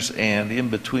structures, and in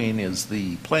between is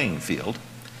the playing field.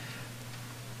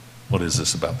 What is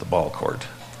this about the ball court?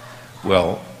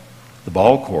 Well, the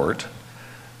ball court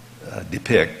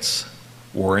depicts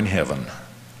war in heaven.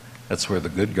 That's where the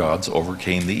good gods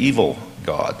overcame the evil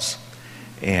gods.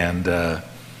 And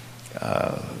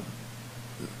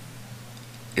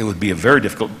it would be a very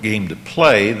difficult game to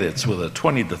play. That's with a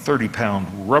 20 to 30 pound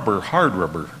hard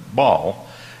rubber ball,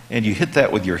 and you hit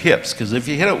that with your hips, because if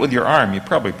you hit it with your arm, you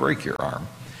probably break your arm.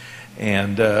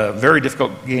 And very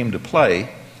difficult game to play.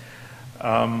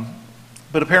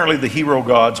 But apparently the hero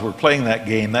gods were playing that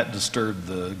game. That disturbed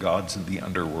the gods of the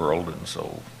underworld, and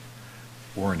so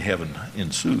war in heaven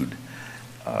ensued.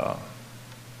 But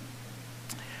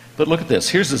look at this.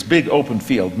 Here's this big open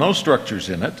field, no structures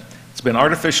in it. It's been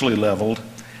artificially leveled,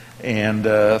 and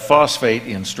phosphate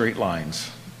in straight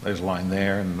lines. There's a line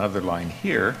there and another line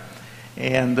here,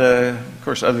 and of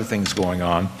course other things going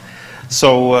on.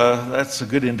 So that's a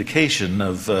good indication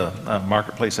of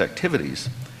marketplace activities.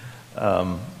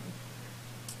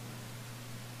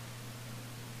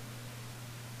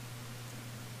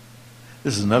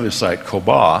 This is another site,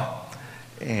 Koba.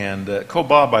 And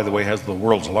Koba, by the way, has the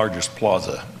world's largest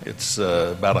plaza. It's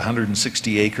about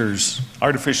 160 acres,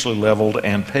 artificially leveled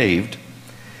and paved.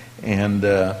 And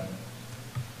there's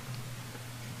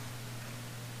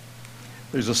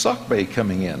a sock bay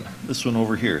coming in. This one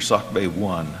over here, Sock Bay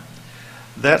 1.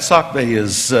 That sock bay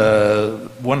is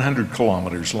 100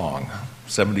 kilometers long,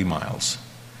 70 miles,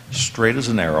 straight as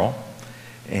an arrow,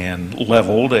 and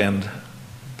leveled and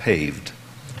paved.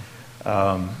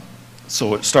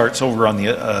 So it starts over on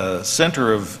the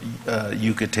center of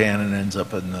Yucatan and ends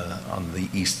up on the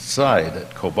east side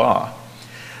at Koba.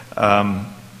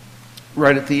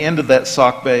 Right at the end of that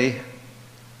sock bay,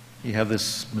 you have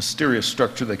this mysterious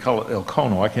structure. They call it El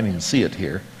Cono. I can't even see it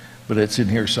here, but it's in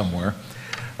here somewhere.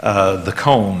 The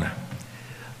cone.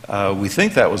 We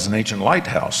think that was an ancient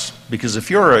lighthouse, because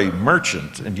if you're a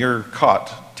merchant and you're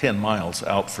caught 10 miles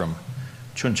out from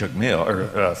Chunchakmil,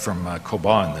 or from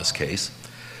Koba in this case,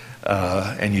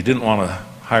 and you didn't want to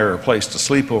hire a place to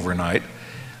sleep overnight,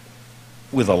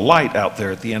 with a light out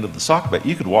there at the end of the sock bay,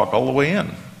 you could walk all the way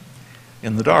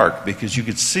in the dark, because you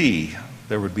could see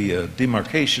there would be a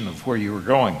demarcation of where you were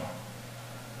going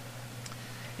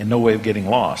and no way of getting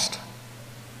lost.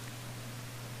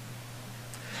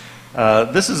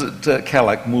 This is at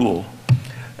Calakmul,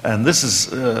 and this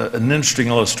is an interesting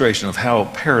illustration of how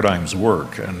paradigms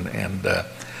work, and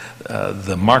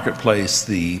the marketplace,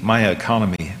 the Maya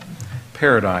economy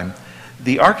paradigm.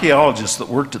 The archaeologist that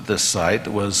worked at this site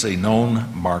was a known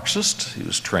Marxist. He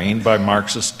was trained by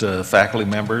Marxist faculty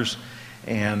members,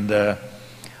 and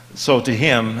so to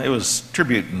him it was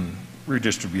tribute and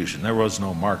redistribution. There was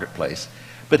no marketplace.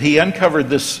 But he uncovered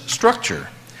this structure.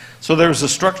 So there was a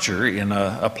structure in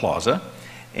a plaza,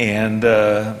 and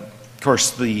of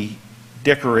course the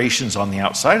decorations on the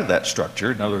outside of that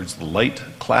structure, in other words the late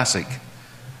classic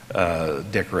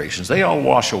decorations, they all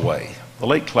wash away. The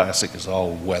late classic is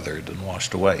all weathered and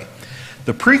washed away.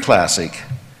 The pre-classic,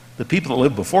 the people that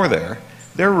lived before there,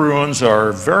 their ruins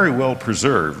are very well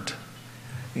preserved,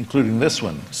 including this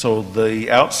one. So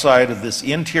the outside of this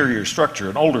interior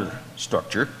structure, an older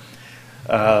structure,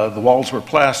 the walls were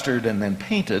plastered and then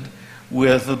painted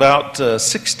with about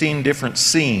 16 different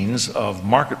scenes of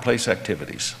marketplace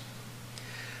activities.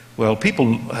 Well,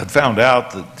 people had found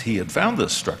out that he had found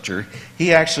this structure.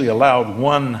 He actually allowed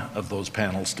one of those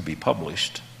panels to be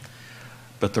published,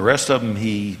 but the rest of them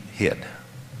he hid.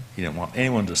 He didn't want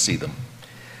anyone to see them.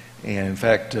 And in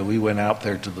fact, we went out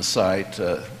there to the site.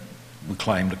 We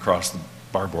climbed across the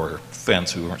barbed wire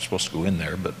fence. We weren't supposed to go in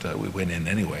there, but we went in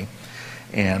anyway.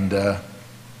 And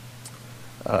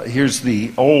here's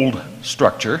the old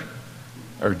structure,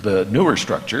 or the newer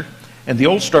structure, and the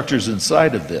old structure's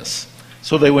inside of this.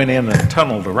 So they went in and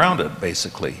tunneled around it,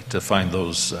 basically, to find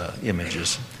those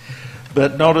images.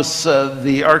 But notice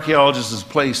the archaeologist has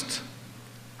placed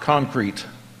concrete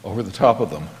over the top of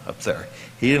them up there.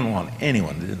 He didn't want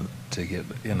anyone to get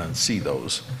in and see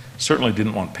those. Certainly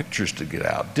didn't want pictures to get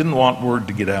out. Didn't want word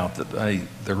to get out that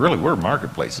there really were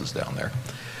marketplaces down there.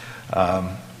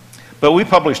 But we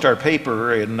published our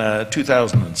paper in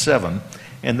 2007,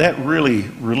 and that really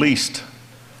released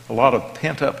a lot of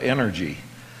pent-up energy.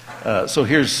 So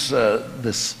here's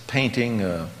this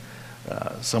painting.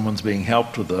 Someone's being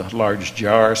helped with a large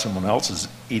jar. Someone else is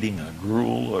eating a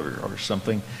gruel or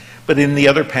something. But in the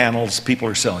other panels, people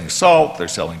are selling salt, they're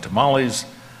selling tamales,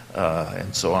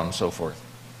 and so on and so forth.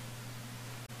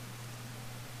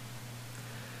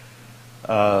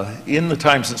 In the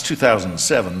time since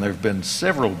 2007, there have been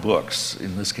several books,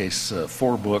 in this case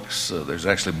 4 books, there's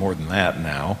actually more than that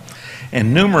now,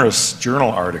 and numerous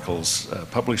journal articles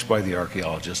published by the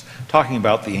archaeologists talking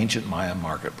about the ancient Maya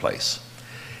marketplace.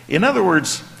 In other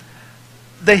words,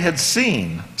 they had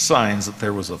seen signs that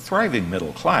there was a thriving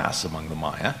middle class among the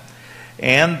Maya,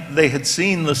 and they had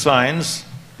seen the signs,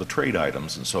 the trade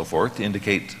items and so forth, to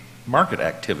indicate market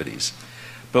activities.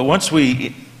 But once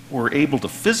we were able to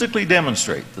physically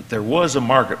demonstrate that there was a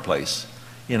marketplace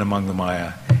in among the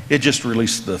Maya, it just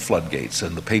released the floodgates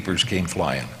and the papers came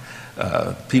flying.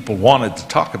 People wanted to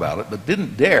talk about it, but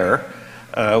didn't dare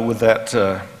with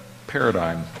that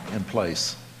paradigm in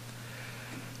place.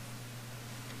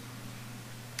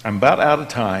 I'm about out of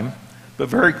time, but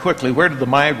very quickly, where did the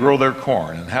Maya grow their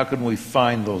corn, and how can we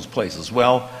find those places?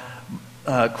 Well,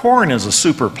 corn is a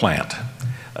super plant.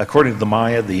 According to the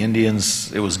Maya, the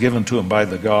Indians, it was given to them by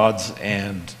the gods,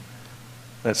 and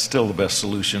that's still the best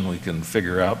solution we can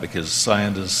figure out because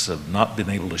scientists have not been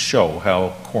able to show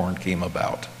how corn came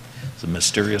about. It's a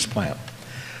mysterious plant.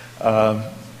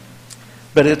 But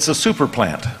it's a super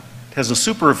plant. It has a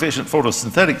super efficient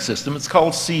photosynthetic system. It's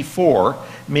called C4,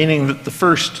 meaning that the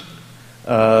first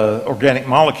organic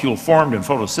molecule formed in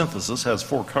photosynthesis has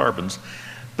 4 carbons.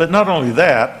 But not only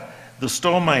that, the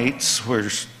stomates, where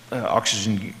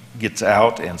oxygen gets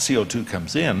out and CO2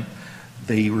 comes in,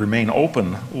 they remain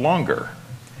open longer.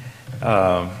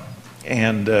 No,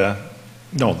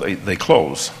 they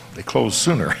close. They close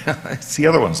sooner. It's the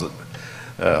other ones that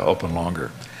open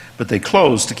longer. But they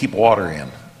close to keep water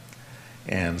in.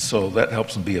 And so that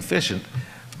helps them be efficient.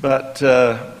 But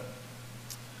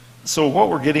so what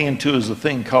we're getting into is a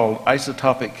thing called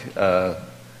isotopic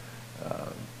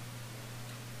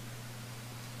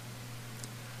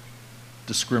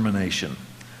discrimination.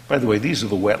 By the way, these are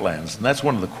the wetlands, and that's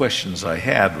one of the questions I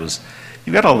had was,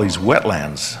 you've got all these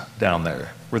wetlands down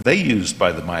there. Were they used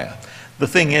by the Maya? The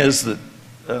thing is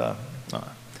that,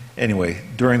 anyway,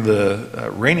 during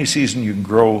the rainy season you can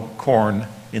grow corn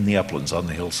in the uplands on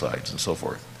the hillsides and so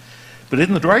forth. But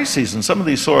in the dry season, some of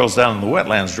these soils down in the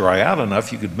wetlands dry out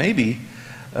enough you could maybe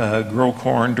grow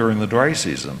corn during the dry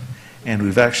season. And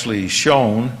we've actually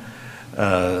shown,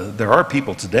 there are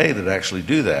people today that actually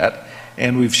do that,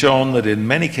 and we've shown that in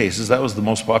many cases that was the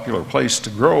most popular place to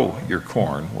grow your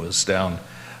corn, was down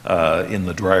in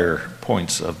the drier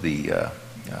points of the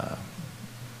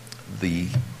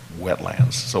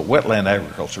wetlands. So wetland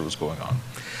agriculture was going on.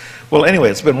 Well, anyway,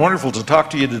 it's been wonderful to talk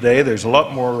to you today. There's a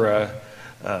lot more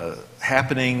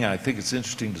happening. I think it's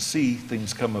interesting to see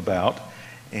things come about.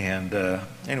 And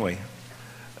anyway,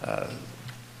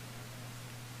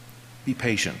 be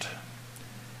patient.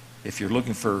 If you're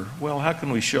looking for, well, how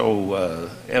can we show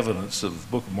evidence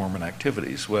of Book of Mormon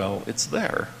activities? Well, it's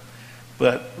there,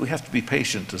 but we have to be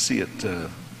patient to see it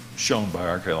shown by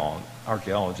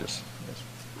archaeologists. Yes.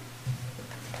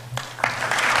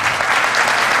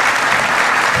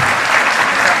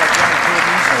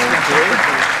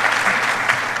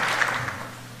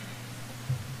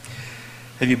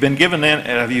 Have you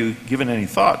given any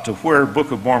thought to where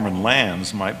Book of Mormon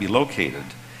lands might be located?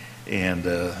 And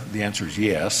the answer is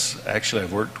yes. Actually,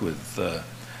 I've worked with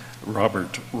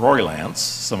Robert Roylance.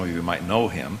 Some of you might know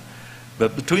him.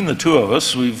 But between the two of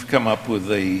us, we've come up with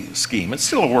a scheme. It's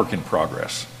still a work in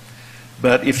progress.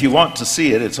 But if you want to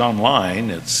see it, it's online.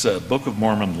 It's Book of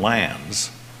Mormon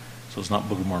Lands. So it's not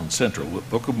Book of Mormon Central, but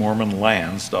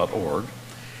bookofmormonlands.org.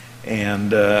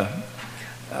 And the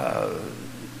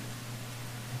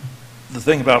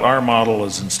thing about our model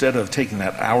is instead of taking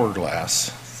that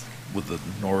hourglass with the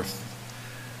north,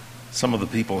 some of the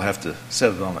people have to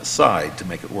set it on its side to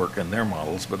make it work in their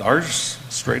models, but ours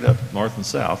straight up north and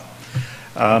south.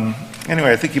 Anyway,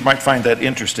 I think you might find that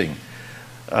interesting.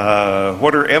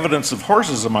 What are evidence of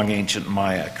horses among ancient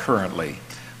Maya currently?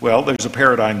 Well, there's a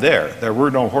paradigm there. There were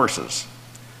no horses.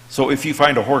 So if you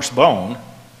find a horse bone,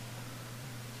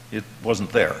 it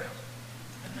wasn't there.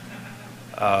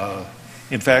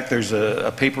 In fact, there's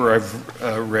a paper I've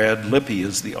read, Lippy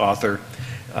is the author,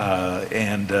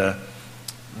 and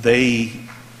they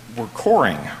were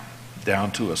coring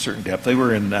down to a certain depth. They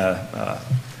were in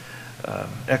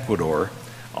Ecuador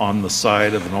on the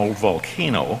side of an old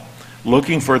volcano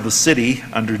looking for the city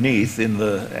underneath in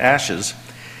the ashes.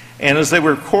 And as they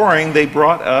were coring, they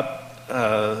brought up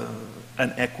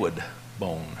an equid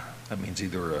bone. That means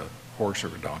either a horse or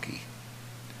a donkey.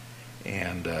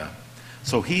 And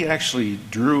so he actually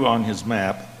drew on his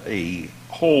map a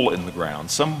hole in the ground.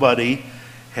 Somebody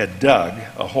had dug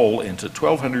a hole into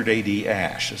 1200 AD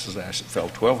ash. This is ash that fell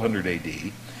 1200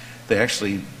 AD. They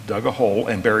actually dug a hole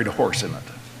and buried a horse in it.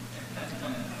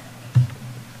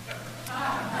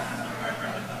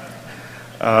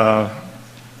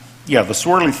 Yeah, the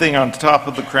swirly thing on top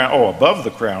of the crown, above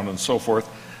the crown and so forth,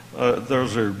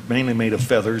 those are mainly made of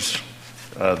feathers,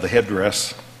 the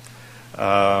headdress.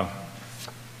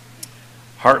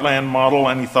 Heartland model,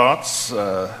 any thoughts?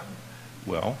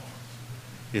 Well,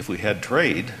 if we had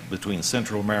trade between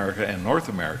Central America and North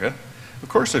America, of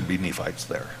course there'd be Nephites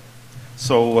there.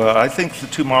 So I think the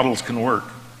two models can work.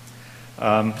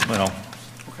 Well,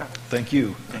 Okay. thank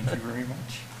you. Thank you very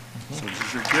much. So this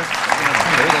is your gift.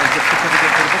 And a gift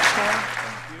certificate to the bookstore.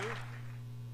 Thank you.